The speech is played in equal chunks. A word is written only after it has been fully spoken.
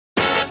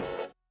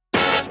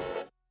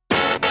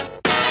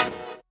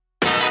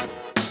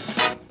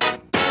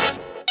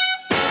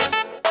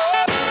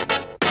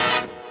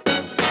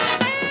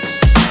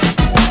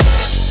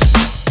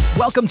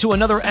Welcome to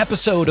another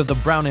episode of the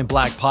Brown and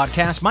Black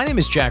Podcast. My name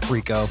is Jack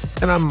Rico.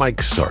 And I'm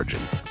Mike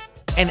Sargent.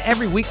 And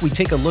every week we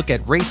take a look at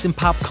race and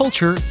pop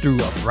culture through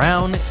a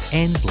brown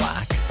and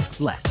black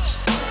lens.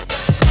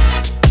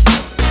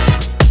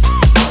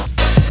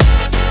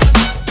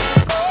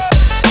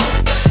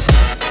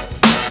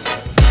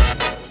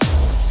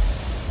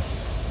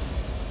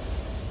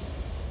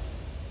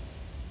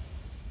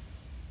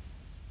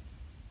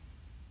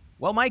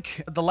 Well,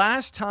 Mike, the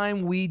last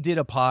time we did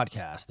a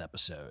podcast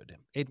episode,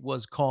 it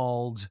was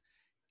called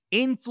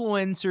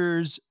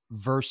Influencers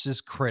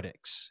versus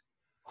Critics.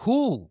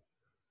 Who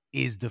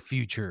is the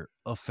future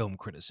of film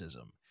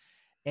criticism?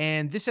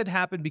 And this had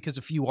happened because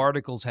a few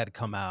articles had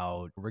come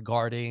out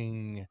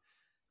regarding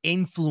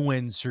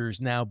influencers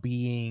now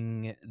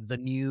being the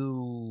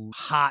new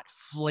hot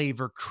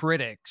flavor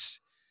critics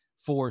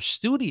for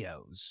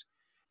studios.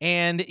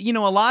 And, a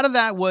lot of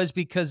that was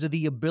because of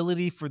the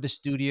ability for the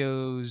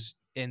studios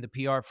and the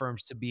PR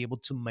firms to be able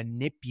to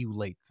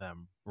manipulate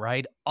them,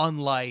 right?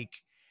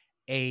 Unlike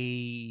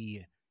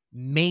a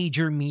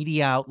major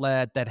media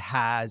outlet that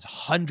has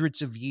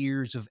hundreds of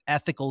years of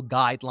ethical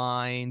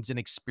guidelines and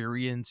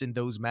experience in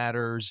those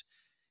matters.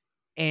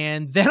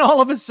 And then all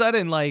of a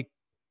sudden,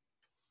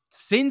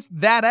 since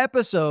that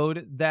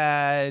episode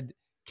that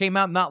came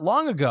out not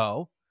long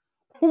ago,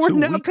 we're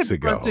now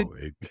confronted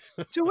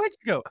 2 weeks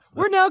ago.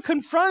 We're now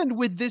confronted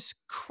with this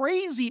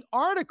crazy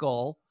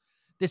article,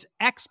 this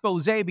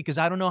expose, because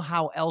I don't know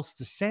how else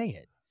to say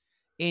it,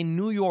 in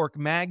New York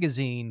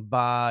Magazine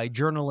by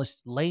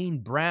journalist Lane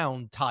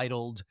Brown,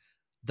 titled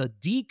 "The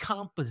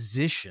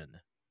Decomposition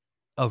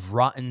of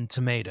Rotten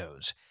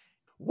Tomatoes."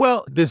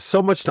 Well, there's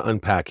so much to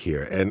unpack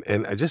here. And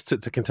just to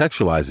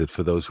contextualize it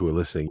for those who are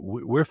listening,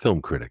 we're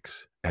film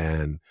critics.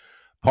 And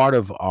part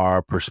of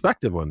our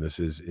perspective on this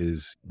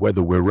is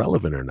whether we're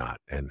relevant or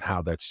not, and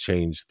how that's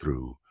changed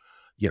through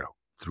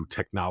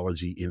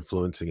technology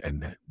influencing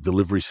and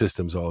delivery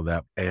systems, all of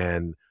that.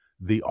 And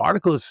the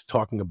article is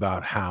talking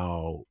about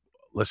how,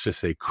 let's just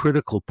say,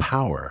 critical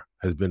power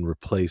has been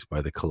replaced by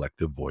the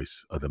collective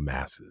voice of the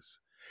masses.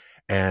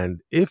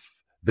 And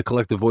if the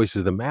collective voice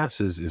of the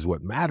masses is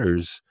what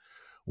matters,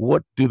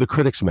 what do the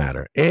critics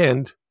matter?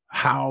 And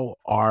how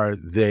are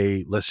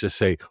they, let's just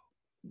say,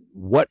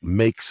 what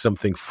makes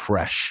something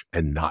fresh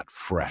and not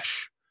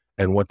fresh?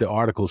 And what the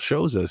article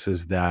shows us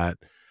is that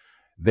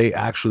they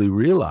actually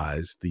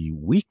realize the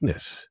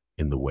weakness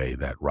in the way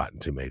that Rotten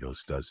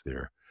Tomatoes does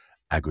their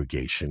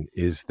aggregation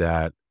is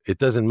that it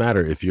doesn't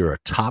matter if you're a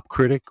top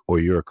critic or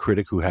you're a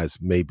critic who has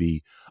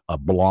maybe a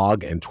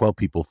blog and 12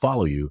 people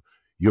follow you,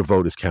 your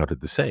vote is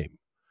counted the same.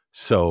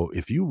 So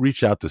if you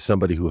reach out to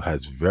somebody who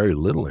has very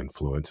little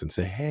influence and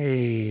say,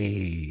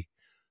 hey,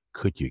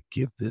 could you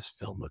give this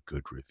film a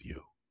good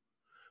review?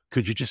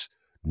 Could you just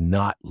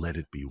not let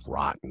it be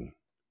rotten?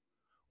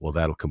 Well,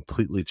 that'll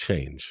completely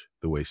change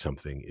the way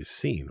something is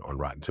seen on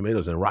Rotten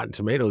Tomatoes. And Rotten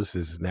Tomatoes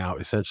has now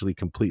essentially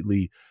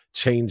completely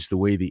changed the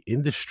way the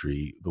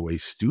industry, the way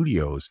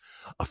studios,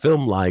 a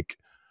film like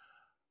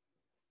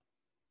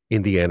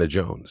Indiana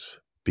Jones,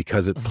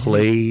 because it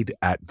played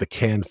at the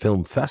Cannes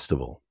Film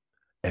Festival,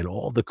 and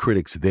all the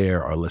critics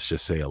there are, let's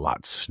just say, a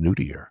lot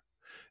snootier.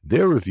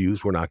 Their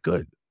reviews were not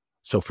good.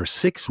 So for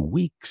 6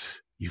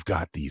 weeks, you've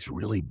got these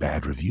really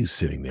bad reviews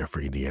sitting there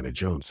for Indiana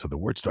Jones. So the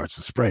word starts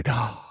to spread.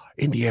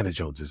 Indiana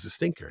Jones is a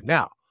stinker.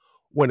 Now,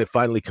 when it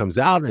finally comes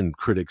out and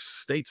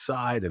critics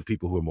stateside and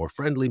people who are more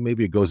friendly,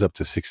 maybe it goes up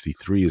to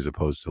 63 as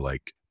opposed to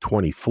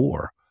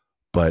 24.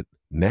 But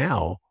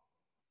now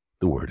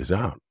the word is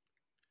out.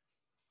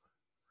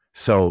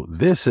 So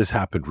this has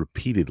happened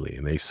repeatedly,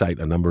 and they cite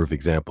a number of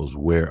examples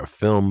where a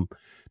film,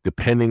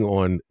 depending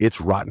on its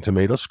Rotten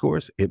Tomato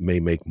scores, it may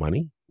make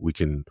money. We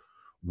can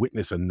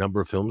witness a number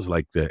of films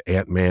like the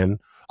Ant-Man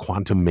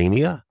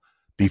Quantumania.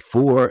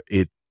 Before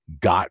it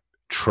got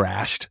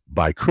trashed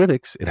by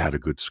critics, it had a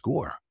good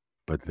score.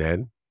 But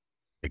then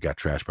it got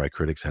trashed by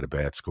critics, had a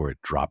bad score.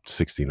 It dropped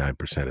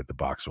 69% at the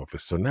box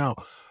office. So now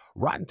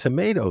Rotten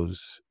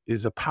Tomatoes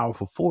is a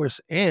powerful force.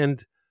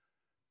 And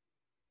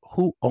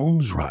who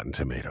owns Rotten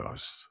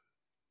Tomatoes?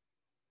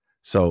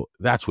 So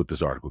that's what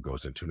this article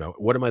goes into. Now,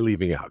 what am I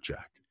leaving out,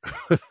 Jack?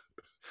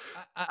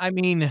 I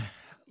mean,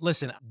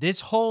 listen, this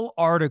whole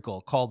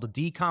article called "The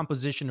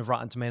Decomposition of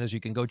Rotten Tomatoes,"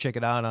 you can go check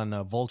it out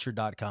on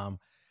vulture.com.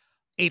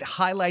 It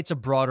highlights a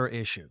broader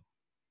issue,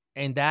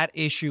 and that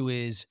issue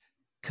is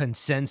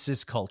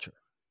consensus culture.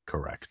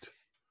 Correct.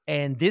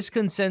 And this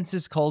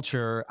consensus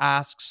culture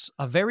asks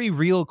a very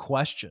real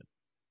question: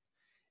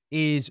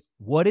 is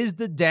what is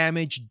the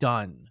damage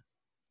done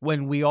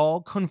when we all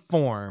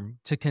conform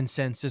to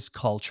consensus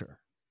culture,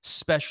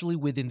 especially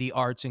within the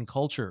arts and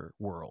culture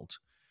world?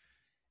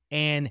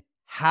 And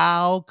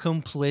how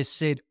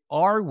complicit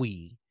are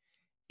we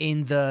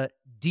in the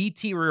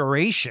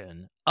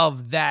deterioration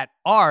of that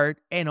art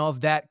and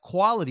of that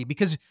quality?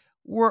 Because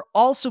we're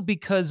also,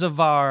 because of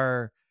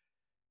our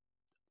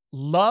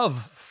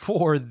love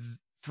for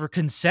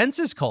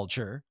consensus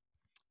culture,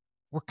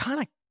 we're kind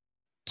of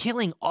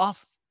killing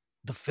off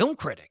the film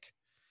critic.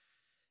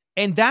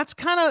 And that's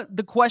kind of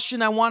the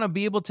question I want to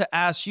be able to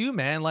ask you,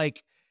 man.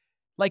 Like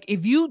Like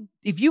if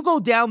you go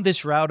down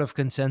this route of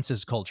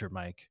consensus culture,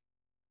 Mike,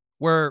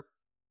 where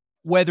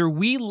whether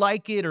we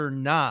like it or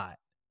not,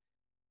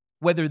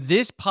 whether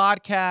this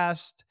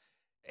podcast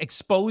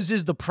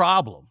exposes the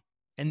problem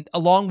and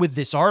along with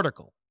this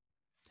article,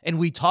 and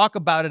we talk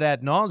about it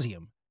ad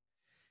nauseum,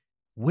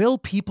 will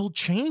people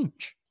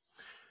change?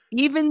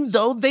 Even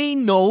though they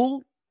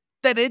know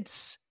that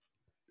it's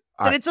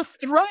a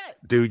threat.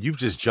 Dude, you've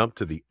just jumped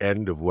to the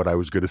end of what I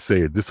was going to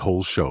say in this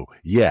whole show.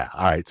 Yeah.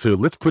 All right. So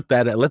let's put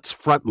that, let's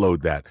front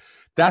load that.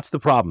 That's the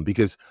problem,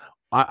 because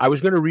I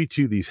was going to read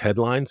to you these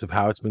headlines of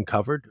how it's been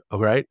covered. All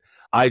right.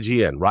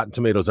 IGN, Rotten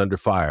Tomatoes under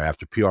fire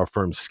after PR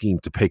firms scheme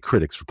to pay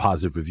critics for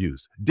positive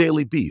reviews.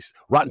 Daily Beast,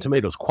 Rotten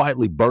Tomatoes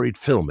quietly buried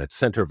film at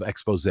center of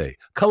expose.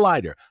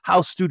 Collider,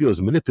 how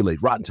studios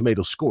manipulate Rotten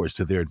Tomatoes scores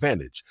to their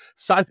advantage.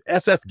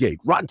 SF Gate,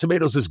 Rotten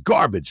Tomatoes is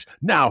garbage.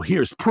 Now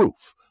here's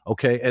proof.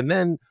 Okay. And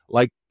then,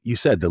 like you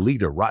said, the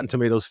leader, Rotten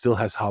Tomatoes still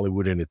has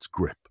Hollywood in its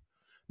grip.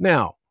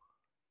 Now,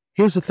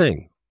 here's the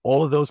thing.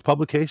 All of those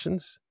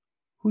publications,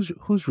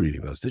 who's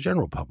reading those? The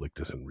general public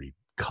doesn't read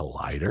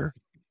Collider.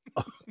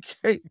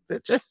 Okay,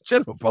 the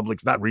general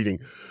public's not reading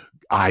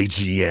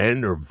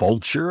IGN or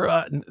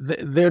Vulture.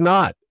 They're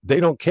not. They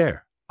don't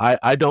care.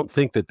 I don't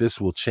think that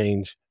this will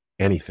change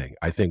anything.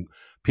 I think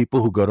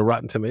people who go to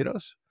Rotten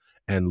Tomatoes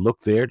and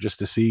look there just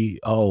to see,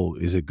 oh,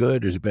 is it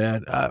good? Is it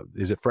bad?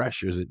 Is it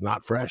fresh? Is it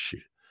not fresh?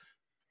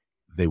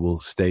 They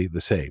will stay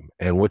the same.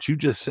 And what you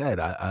just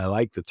said, I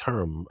like the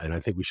term, and I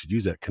think we should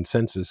use that,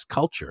 consensus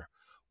culture,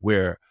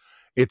 where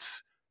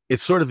it's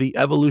sort of the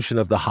evolution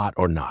of the hot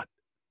or not.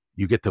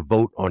 You get to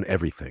vote on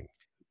everything.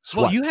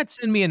 Well, you had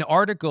sent me an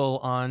article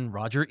on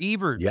Roger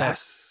Ebert.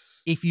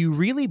 Yes. If you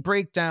really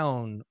break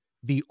down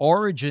the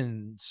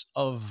origins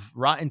of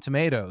Rotten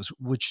Tomatoes,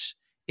 which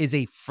is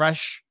a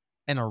fresh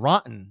and a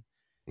rotten,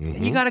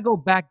 then you got to go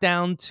back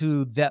down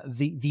to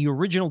the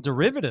original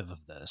derivative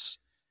of this,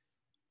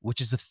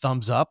 which is the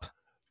thumbs up.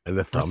 And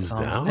the thumbs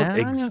down.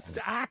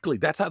 Exactly.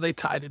 That's how they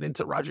tied it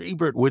into Roger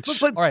Ebert, which...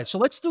 But all right, so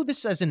let's do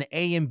this as an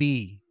A and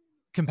B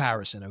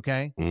comparison,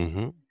 okay?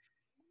 Mm-hmm.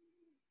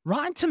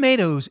 Rotten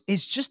Tomatoes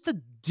is just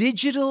the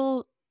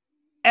digital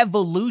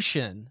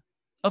evolution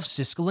of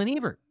Siskel and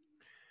Ebert.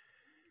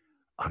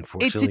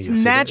 Unfortunately, it's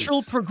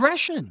natural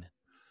progression.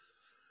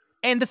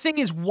 And the thing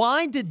is,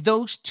 why did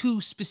those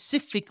two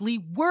specifically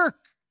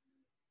work?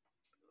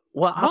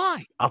 Well,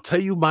 why? I'll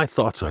tell you my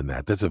thoughts on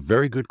that. That's a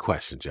very good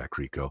question, Jack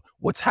Rico.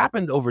 What's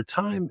happened over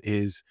time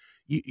is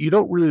you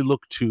don't really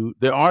look to,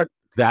 there aren't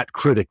that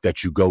critic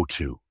that you go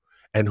to.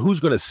 And who's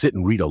going to sit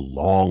and read a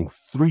long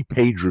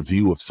 3-page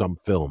review of some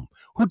film?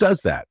 Who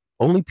does that?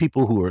 Only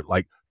people who are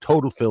like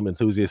total film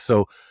enthusiasts.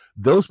 So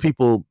those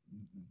people,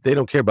 they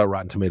don't care about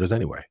Rotten Tomatoes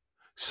anyway.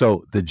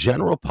 So the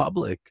general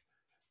public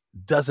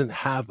doesn't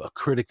have a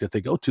critic that they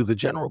go to. The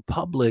general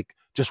public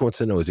just wants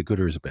to know, is it good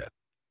or is it bad?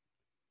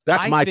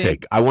 That's my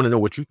take. I want to know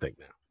what you think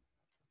now.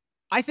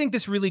 I think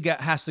this really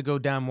has to go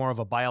down more of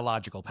a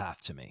biological path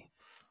to me.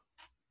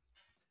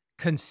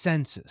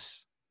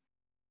 Consensus.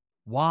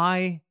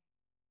 Why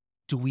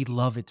do we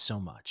love it so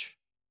much?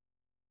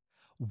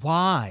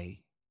 Why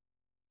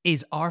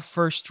is our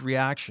first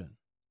reaction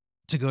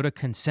to go to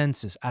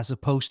consensus as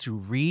opposed to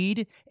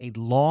read a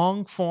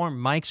long form,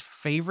 Mike's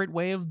favorite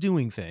way of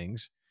doing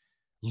things,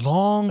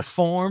 long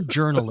form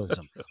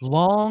journalism,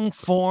 long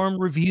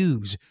form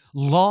reviews,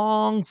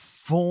 long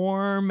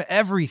form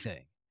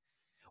everything?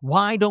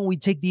 Why don't we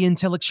take the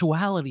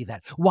intellectuality of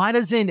that? Why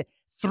doesn't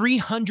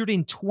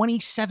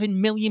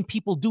 327 million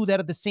people do that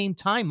at the same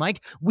time,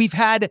 Mike? We've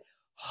had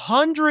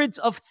hundreds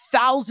of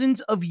thousands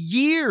of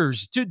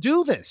years to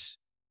do this.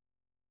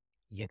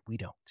 Yet we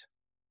don't.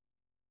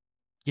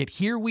 Yet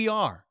here we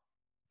are,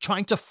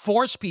 trying to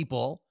force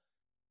people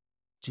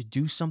to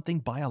do something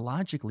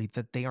biologically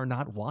that they are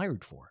not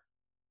wired for.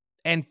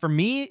 And for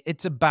me,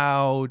 it's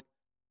about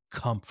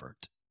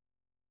comfort.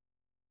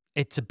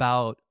 It's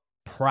about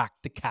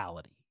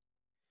practicality.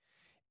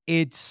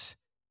 It's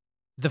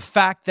the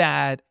fact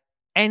that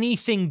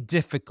anything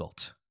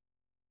difficult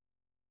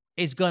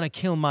is going to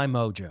kill my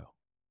mojo.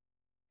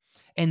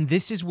 And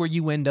this is where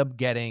you end up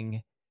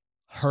getting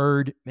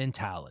herd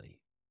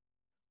mentality,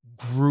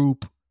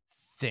 group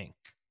think.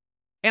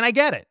 And I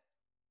get it.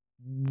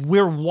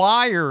 We're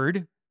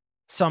wired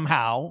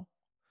somehow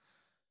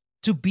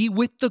to be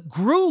with the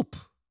group,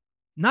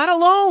 not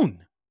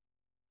alone.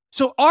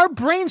 So our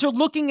brains are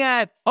looking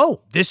at,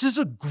 oh, this is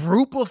a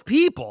group of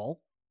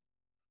people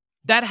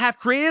that have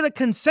created a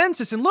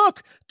consensus. And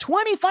look,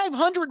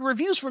 2,500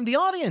 reviews from the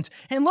audience.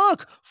 And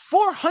look,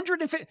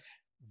 450.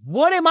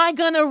 What am I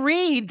going to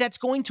read that's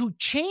going to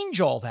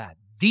change all that?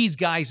 These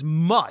guys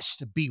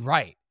must be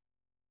right.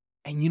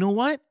 And you know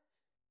what?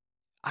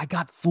 I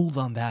got fooled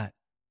on that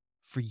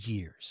for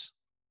years.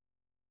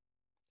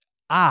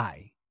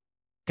 I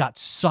got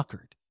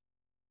suckered.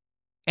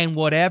 And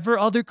whatever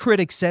other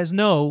critic says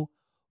no,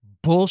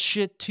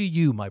 bullshit to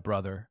you, my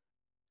brother.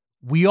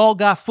 We all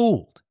got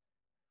fooled.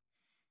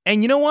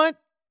 And you know what?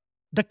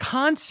 The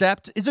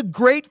concept is a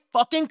great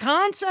fucking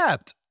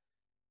concept.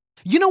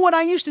 You know what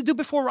I used to do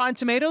before Rotten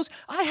Tomatoes?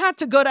 I had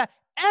to go to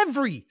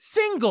every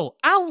single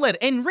outlet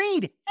and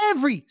read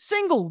every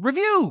single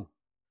review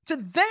to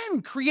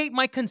then create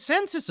my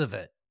consensus of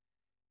it.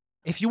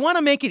 If you want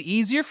to make it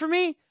easier for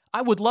me,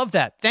 I would love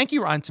that. Thank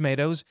you, Rotten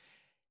Tomatoes.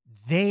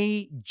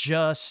 They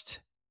just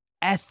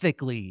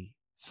ethically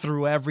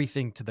threw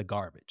everything to the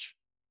garbage.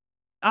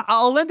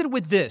 I'll end it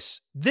with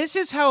this. This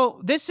is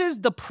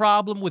the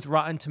problem with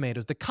Rotten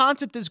Tomatoes. The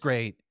concept is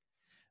great,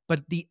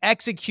 but the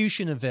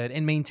execution of it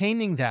and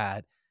maintaining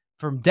that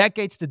from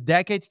decades to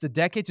decades to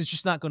decades is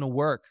just not going to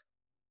work,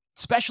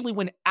 especially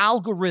when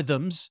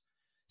algorithms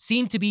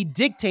seem to be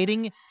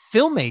dictating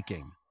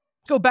filmmaking.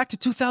 Go back to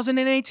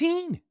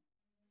 2018.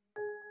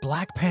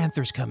 Black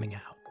Panther's coming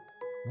out.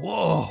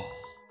 Whoa,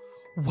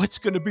 what's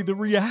going to be the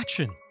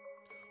reaction?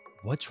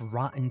 What's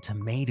Rotten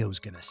Tomatoes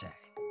going to say?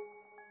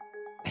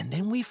 And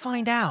then we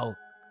find out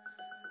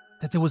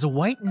that there was a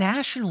white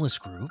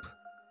nationalist group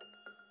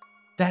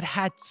that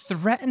had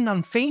threatened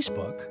on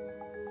Facebook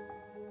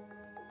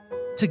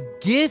to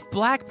give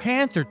Black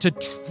Panther, to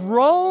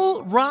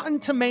troll Rotten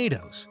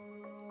Tomatoes,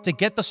 to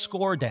get the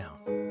score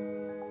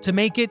down, to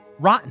make it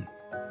rotten.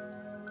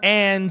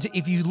 And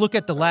if you look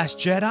at The Last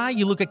Jedi,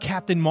 you look at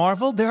Captain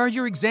Marvel, there are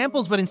your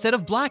examples, but instead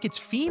of black, it's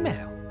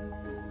female.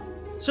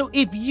 So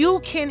if you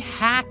can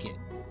hack it,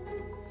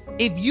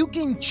 if you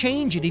can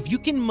change it, if you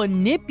can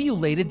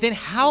manipulate it, then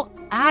how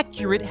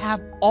accurate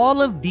have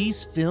all of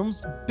these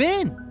films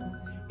been?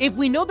 If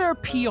we know there are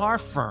PR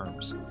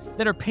firms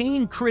that are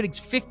paying critics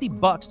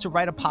 $50 to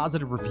write a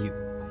positive review,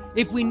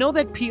 if we know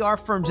that PR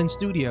firms and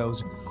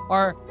studios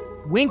are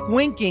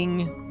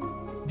winking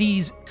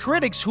these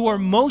critics who are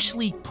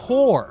mostly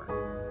poor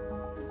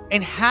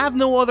and have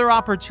no other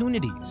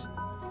opportunities,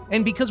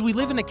 and because we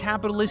live in a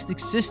capitalistic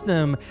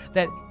system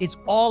that is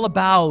all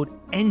about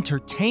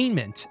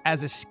entertainment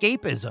as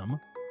escapism,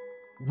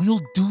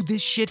 we'll do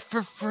this shit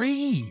for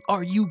free.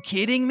 Are you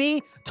kidding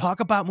me?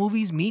 Talk about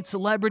movies, meet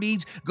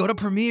celebrities, go to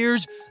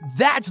premieres.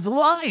 That's the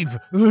life.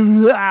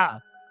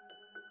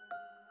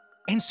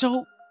 And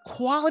so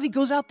quality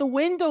goes out the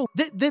window.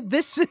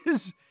 This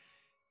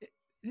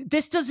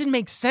doesn't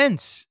make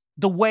sense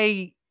the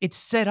way it's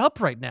set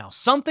up right now.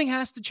 Something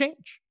has to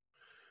change.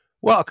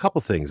 Well, a couple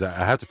things I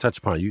have to touch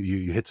upon.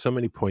 You hit so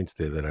many points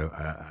there that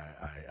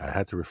I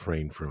had to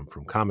refrain from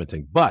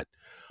commenting. But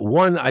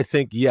one, I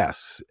think,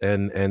 yes,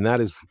 and that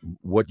is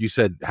what you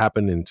said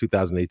happened in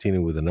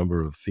 2018 with a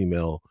number of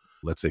female,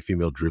 let's say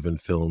female-driven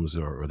films,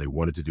 or they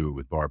wanted to do it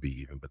with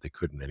Barbie even, but they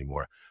couldn't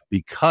anymore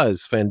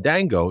because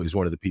Fandango is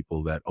one of the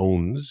people that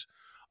owns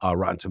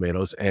Rotten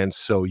Tomatoes, and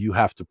so you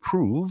have to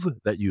prove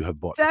that you have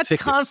bought That's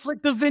tickets.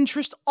 Conflict of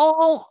interest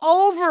all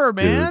over,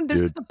 man.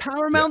 This is the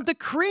Paramount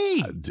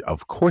decree.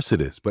 Of course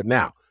it is. But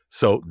now,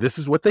 so this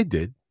is what they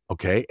did,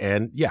 okay?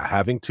 And yeah,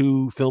 having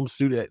two film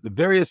studio, the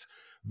various,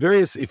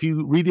 if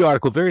you read the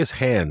article, various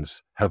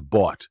hands have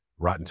bought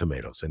Rotten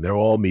Tomatoes, and they're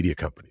all media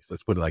companies.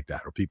 Let's put it like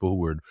that, or people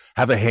who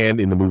have a hand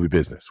in the movie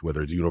business,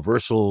 whether it's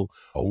Universal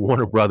or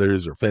Warner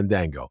Brothers or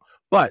Fandango.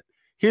 But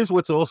here's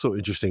what's also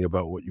interesting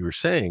about what you were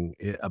saying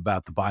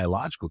about the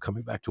biological,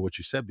 coming back to what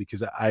you said,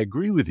 because I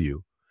agree with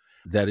you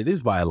that it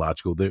is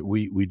biological, that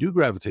we do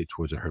gravitate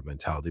towards a herd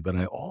mentality. But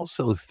I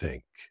also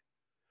think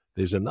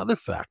there's another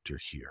factor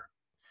here.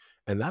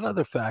 And that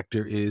other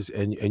factor is,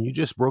 and you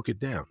just broke it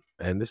down,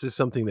 and this is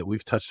something that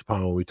we've touched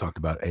upon when we talked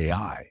about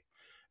AI,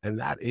 and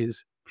that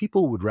is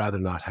people would rather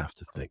not have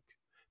to think.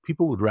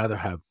 People would rather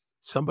have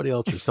somebody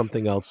else or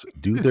something else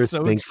do their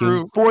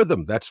thinking for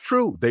them. That's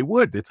true. They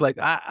would. It's like,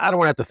 I don't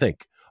want to have to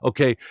think.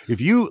 Okay,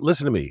 if you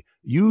listen to me,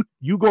 you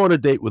go on a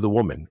date with a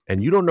woman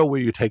and you don't know where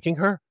you're taking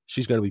her,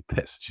 she's going to be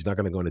pissed. She's not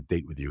going to go on a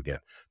date with you again.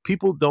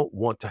 People don't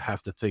want to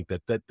have to think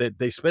that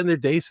they spend their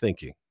days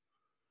thinking.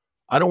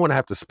 I don't want to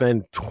have to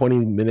spend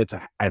 20 minutes,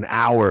 an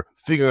hour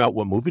figuring out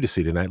what movie to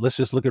see tonight. Let's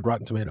just look at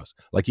Rotten Tomatoes,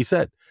 like you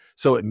said.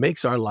 So it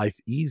makes our life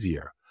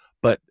easier.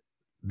 But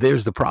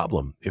there's the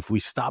problem. If we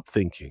stop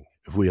thinking,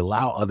 if we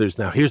allow others,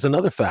 now here's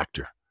another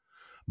factor.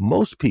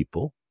 Most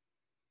people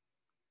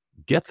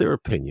get their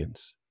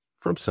opinions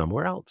from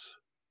somewhere else.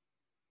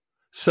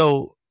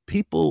 So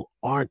people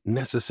aren't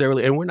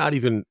necessarily,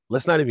 and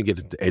let's not even get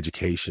into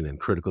education and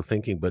critical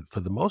thinking, but for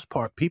the most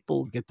part,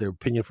 people get their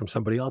opinion from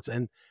somebody else,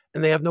 and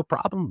they have no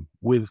problem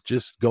with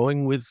just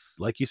going with,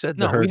 like you said,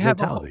 the herd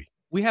mentality.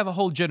 We have a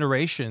whole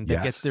generation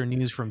that gets their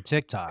news from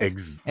TikTok.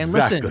 Exactly. And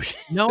listen,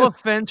 no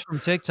offense from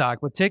TikTok,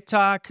 but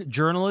TikTok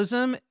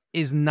journalism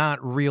is not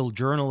real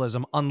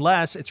journalism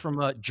unless it's from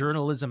a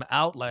journalism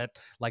outlet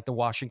like the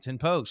Washington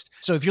Post.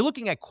 So if you're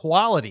looking at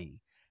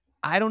quality,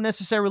 I don't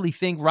necessarily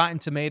think Rotten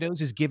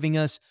Tomatoes is giving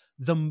us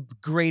the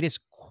greatest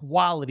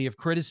quality of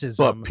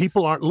criticism. But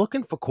people aren't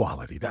looking for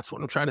quality. That's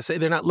what I'm trying to say.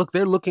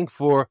 They're looking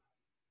for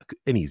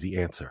an easy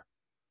answer.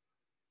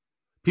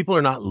 People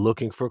are not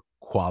looking for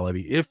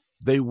quality. If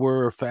they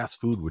were,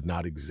 fast food would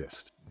not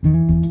exist.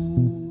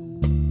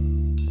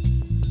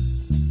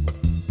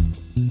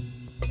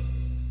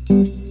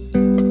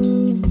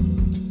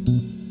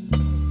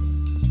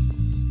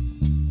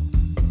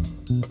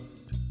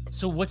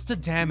 So what's the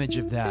damage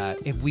of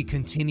that if we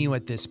continue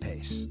at this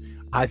pace?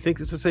 I think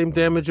it's the same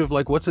damage of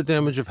like, what's the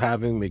damage of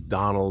having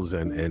McDonald's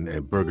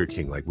and Burger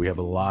King? Like, we have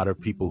a lot of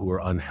people who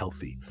are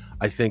unhealthy.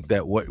 I think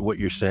that what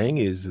you're saying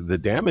is the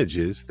damage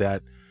is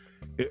that,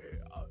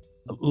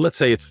 let's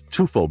say it's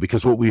twofold,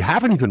 because what we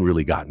haven't even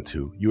really gotten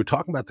to, you were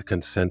talking about the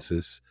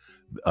consensus.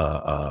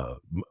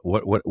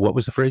 What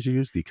was the phrase you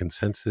used? The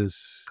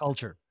consensus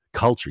culture.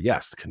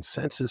 Yes, the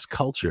consensus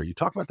culture. You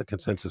talk about the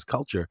consensus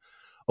culture.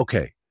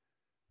 Okay,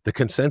 the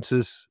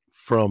consensus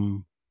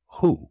from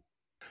who?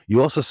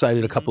 You also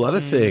cited a couple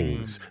other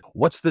things.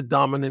 What's the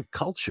dominant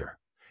culture?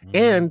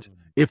 And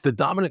if the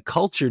dominant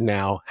culture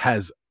now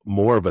has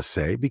more of a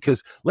say,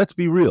 because let's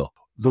be real,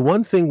 the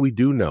one thing we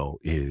do know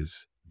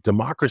is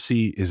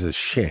democracy is a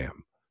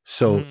sham.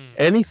 So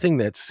anything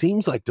that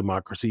seems like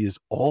democracy has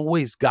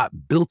always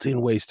got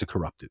built-in ways to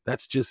corrupt it.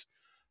 That's just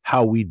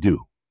how we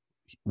do.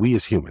 We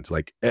as humans,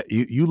 like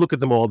you look at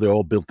them all, they're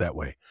all built that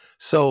way.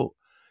 So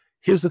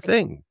here's the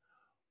thing.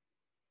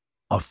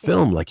 A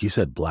film, like you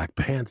said, Black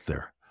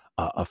Panther,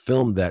 a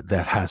film that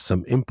has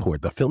some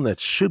import, the film that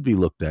should be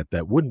looked at,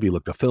 that wouldn't be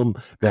looked, a film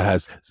that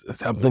has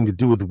something to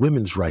do with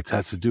women's rights,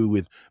 has to do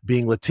with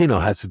being Latino,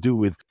 has to do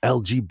with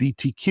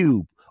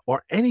LGBTQ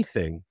or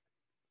anything,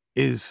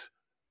 is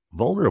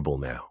vulnerable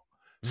now.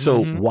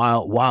 So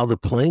while the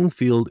playing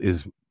field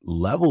is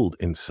leveled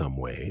in some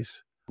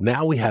ways,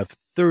 now we have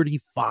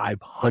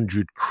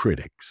 3,500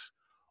 critics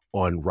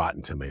on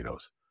Rotten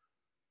Tomatoes.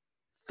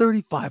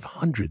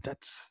 3,500.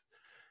 That's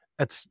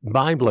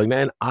mind-blowing.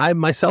 And I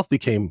myself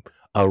became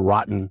a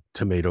Rotten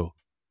Tomato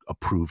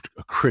approved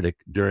critic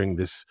during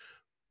this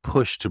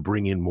push to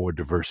bring in more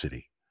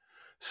diversity.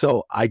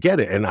 So I get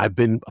it. And I've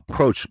been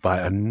approached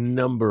by a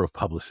number of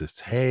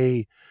publicists.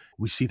 Hey,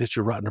 we see that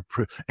you're Rotten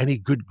approved. Any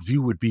good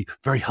view would be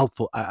very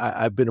helpful.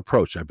 I've been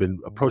approached. I've been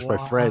approached by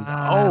friends.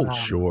 Oh,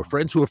 sure.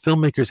 Friends who are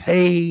filmmakers.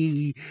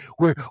 Hey,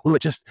 we'll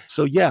just,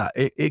 so yeah,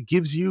 it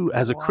gives you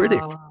as a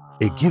critic,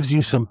 it gives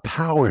you some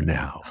power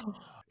now.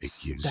 It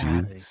gives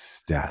you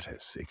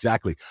status.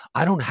 Exactly.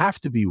 I don't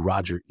have to be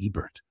Roger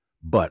Ebert,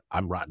 but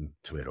I'm Rotten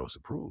Tomatoes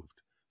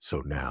approved.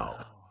 So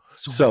now.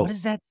 So what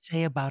does that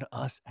say about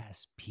us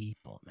as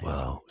people, man?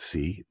 Well,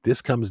 see,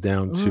 this comes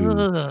down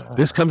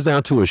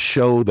to a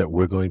show that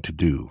we're going to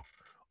do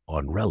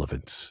on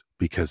relevance,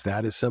 because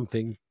that is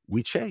something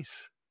we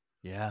chase.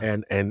 Yeah.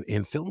 And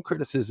in film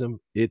criticism,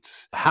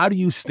 it's how do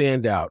you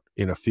stand out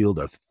in a field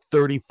of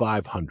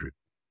 3,500?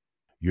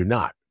 You're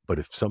not. But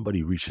if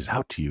somebody reaches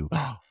out to you,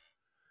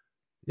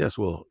 yes,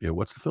 well, yeah,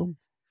 what's the film?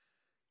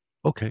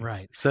 Okay.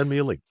 Right. Send me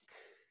a link.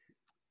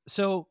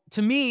 So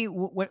to me,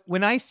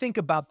 when I think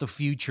about the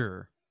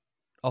future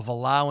of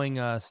allowing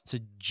us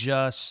to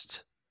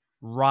just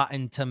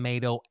Rotten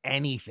Tomato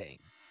anything,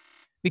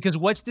 because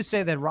what's to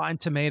say that Rotten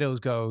Tomatoes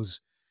goes,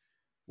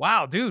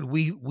 wow, dude,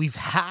 we've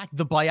hacked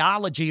the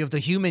biology of the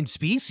human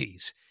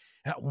species.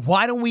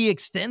 Why don't we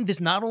extend this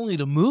not only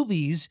to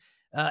movies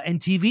and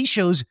TV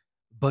shows,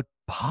 but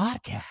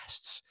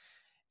podcasts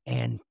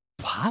and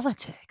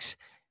politics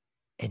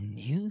and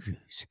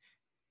news?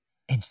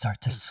 And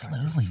start to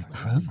slowly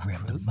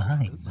program the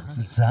minds of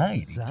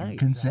society through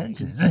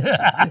consensus.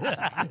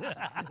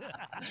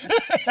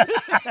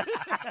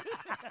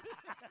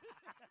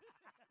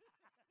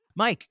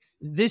 Mike,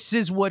 this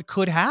is what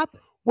could happen.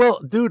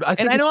 Well, dude,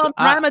 I know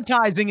I'm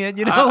dramatizing it,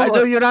 you know. I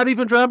know you're not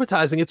even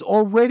dramatizing. It's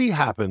already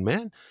happened,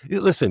 man.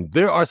 Listen,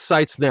 there are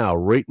sites now,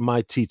 Rate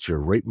My Teacher,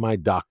 Rate My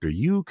Doctor.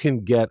 You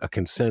can get a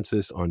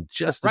consensus on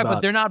just about... Right,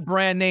 but they're not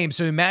brand names.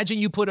 So imagine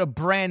you put a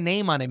brand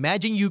name on it.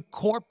 Imagine you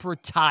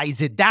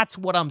corporatize it. That's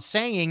what I'm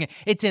saying.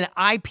 It's an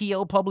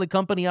IPO public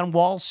company on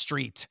Wall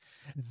Street.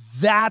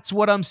 That's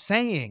what I'm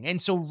saying.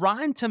 And so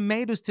Rotten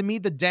Tomatoes, to me,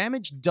 the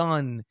damage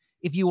done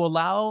if you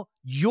allow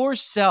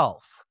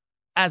yourself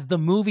as the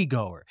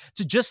moviegoer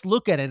to just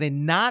look at it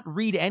and not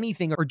read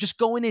anything or just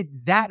go in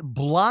it that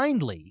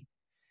blindly,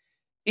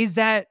 is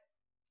that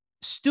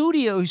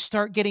studios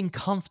start getting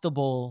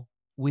comfortable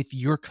with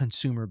your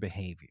consumer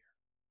behavior.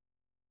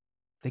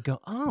 They go,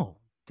 oh,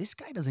 this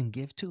guy doesn't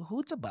give two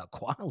hoots about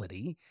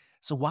quality.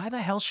 So why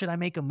the hell should I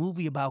make a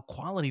movie about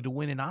quality to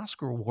win an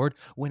Oscar award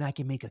when I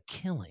can make a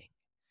killing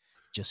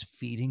just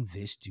feeding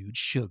this dude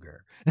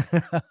sugar?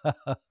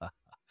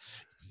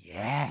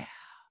 Yeah.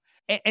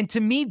 And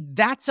to me,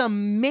 that's a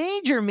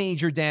major,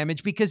 major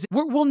damage, because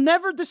we'll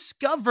never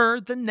discover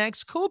the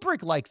next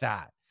Kubrick like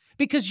that,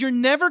 because you're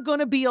never going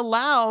to be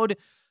allowed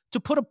to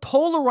put a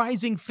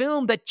polarizing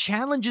film that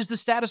challenges the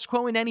status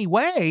quo in any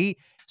way.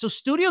 So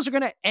studios are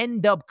going to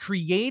end up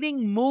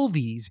creating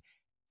movies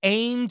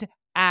aimed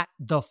at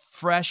the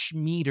fresh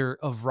meter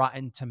of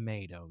Rotten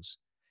Tomatoes.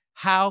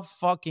 How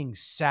fucking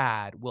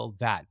sad will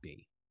that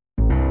be?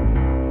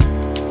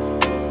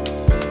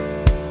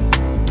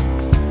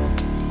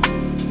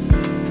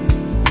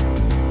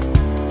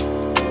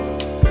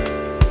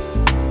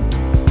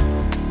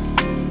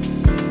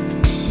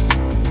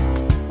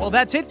 Well,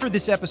 that's it for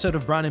this episode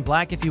of Brown and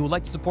Black. If you would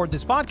like to support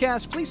this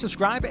podcast, please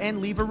subscribe and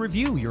leave a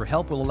review. Your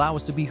help will allow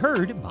us to be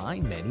heard by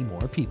many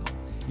more people.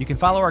 You can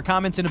follow our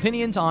comments and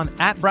opinions on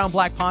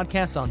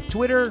 @BrownBlackPodcast on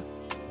Twitter,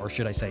 or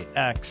should I say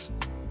X,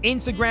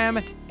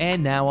 Instagram,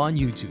 and now on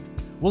YouTube.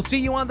 We'll see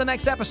you on the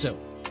next episode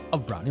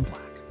of Brown and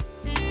Black.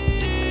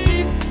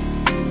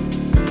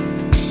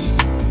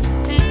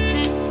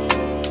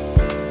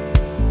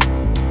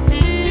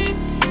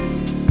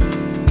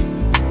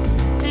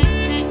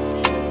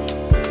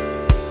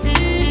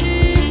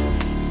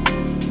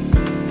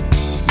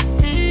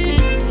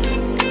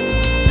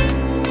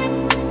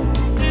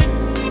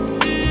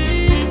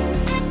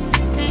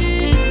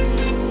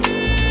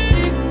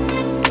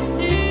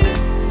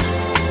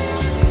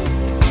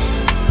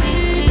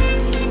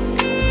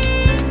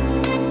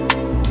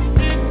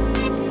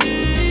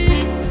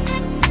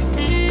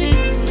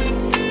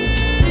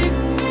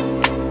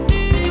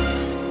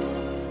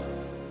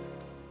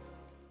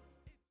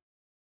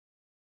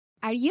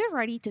 Are you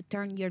ready to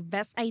turn your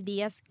best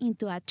ideas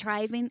into a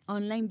thriving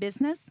online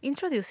business?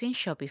 Introducing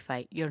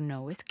Shopify, your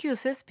no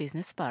excuses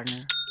business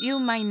partner. You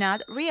might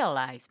not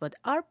realize, but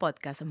our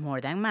podcast,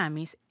 More Than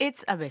Mommies,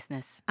 it's a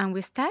business. And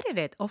we started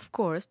it, of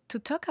course, to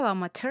talk about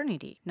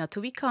maternity, not to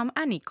become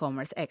an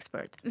e-commerce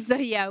expert. So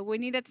yeah, we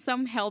needed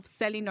some help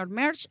selling our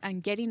merch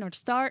and getting our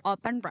store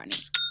up and running.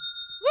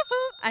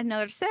 Woohoo!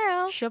 Another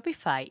sale!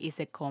 Shopify is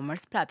a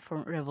commerce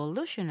platform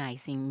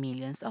revolutionizing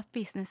millions of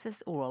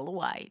businesses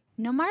worldwide.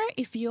 No matter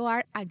if you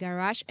are a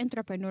garage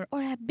entrepreneur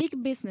or a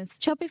big business,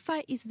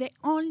 Shopify is the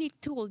only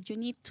tool you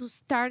need to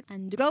start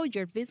and grow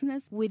your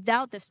business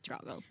without the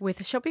struggle.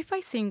 With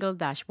Shopify's single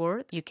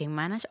dashboard, you can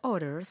manage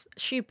orders,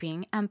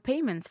 shipping, and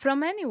payments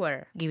from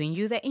anywhere, giving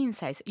you the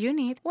insights you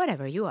need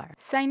wherever you are.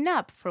 Sign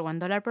up for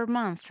 $1 per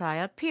month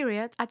trial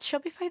period at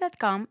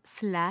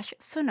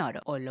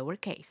shopify.com/sonoro, all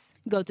lowercase.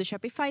 Go to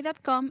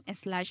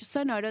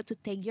shopify.com/sonoro to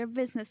take your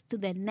business to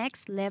the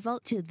next level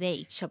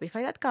today.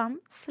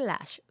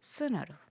 Shopify.com/sonoro.